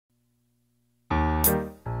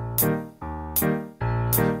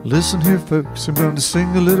Listen here folks, I'm going to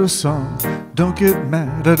sing a little song. Don't get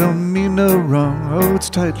mad, I don't mean no wrong. Oh, it's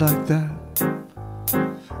tight like that.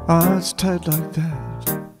 Oh, it's tight like that.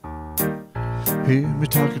 Hear me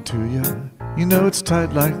talking to you, you know it's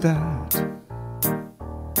tight like that.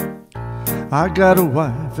 I got a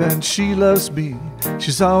wife and she loves me.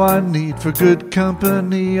 She's all I need for good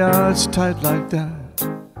company. Oh, it's tight like that.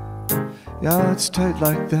 Yeah, it's tight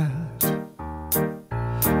like that.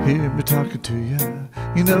 Hear me talking to you,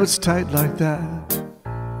 you know it's tight like that.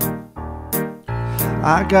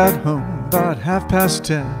 I got home about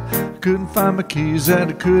 10:30. Couldn't find my keys and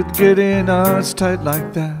I couldn't get in. Oh, it's tight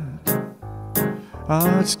like that.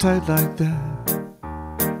 Oh, it's tight like that.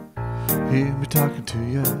 Hear me talking to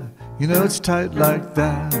you, you know it's tight like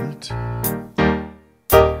that.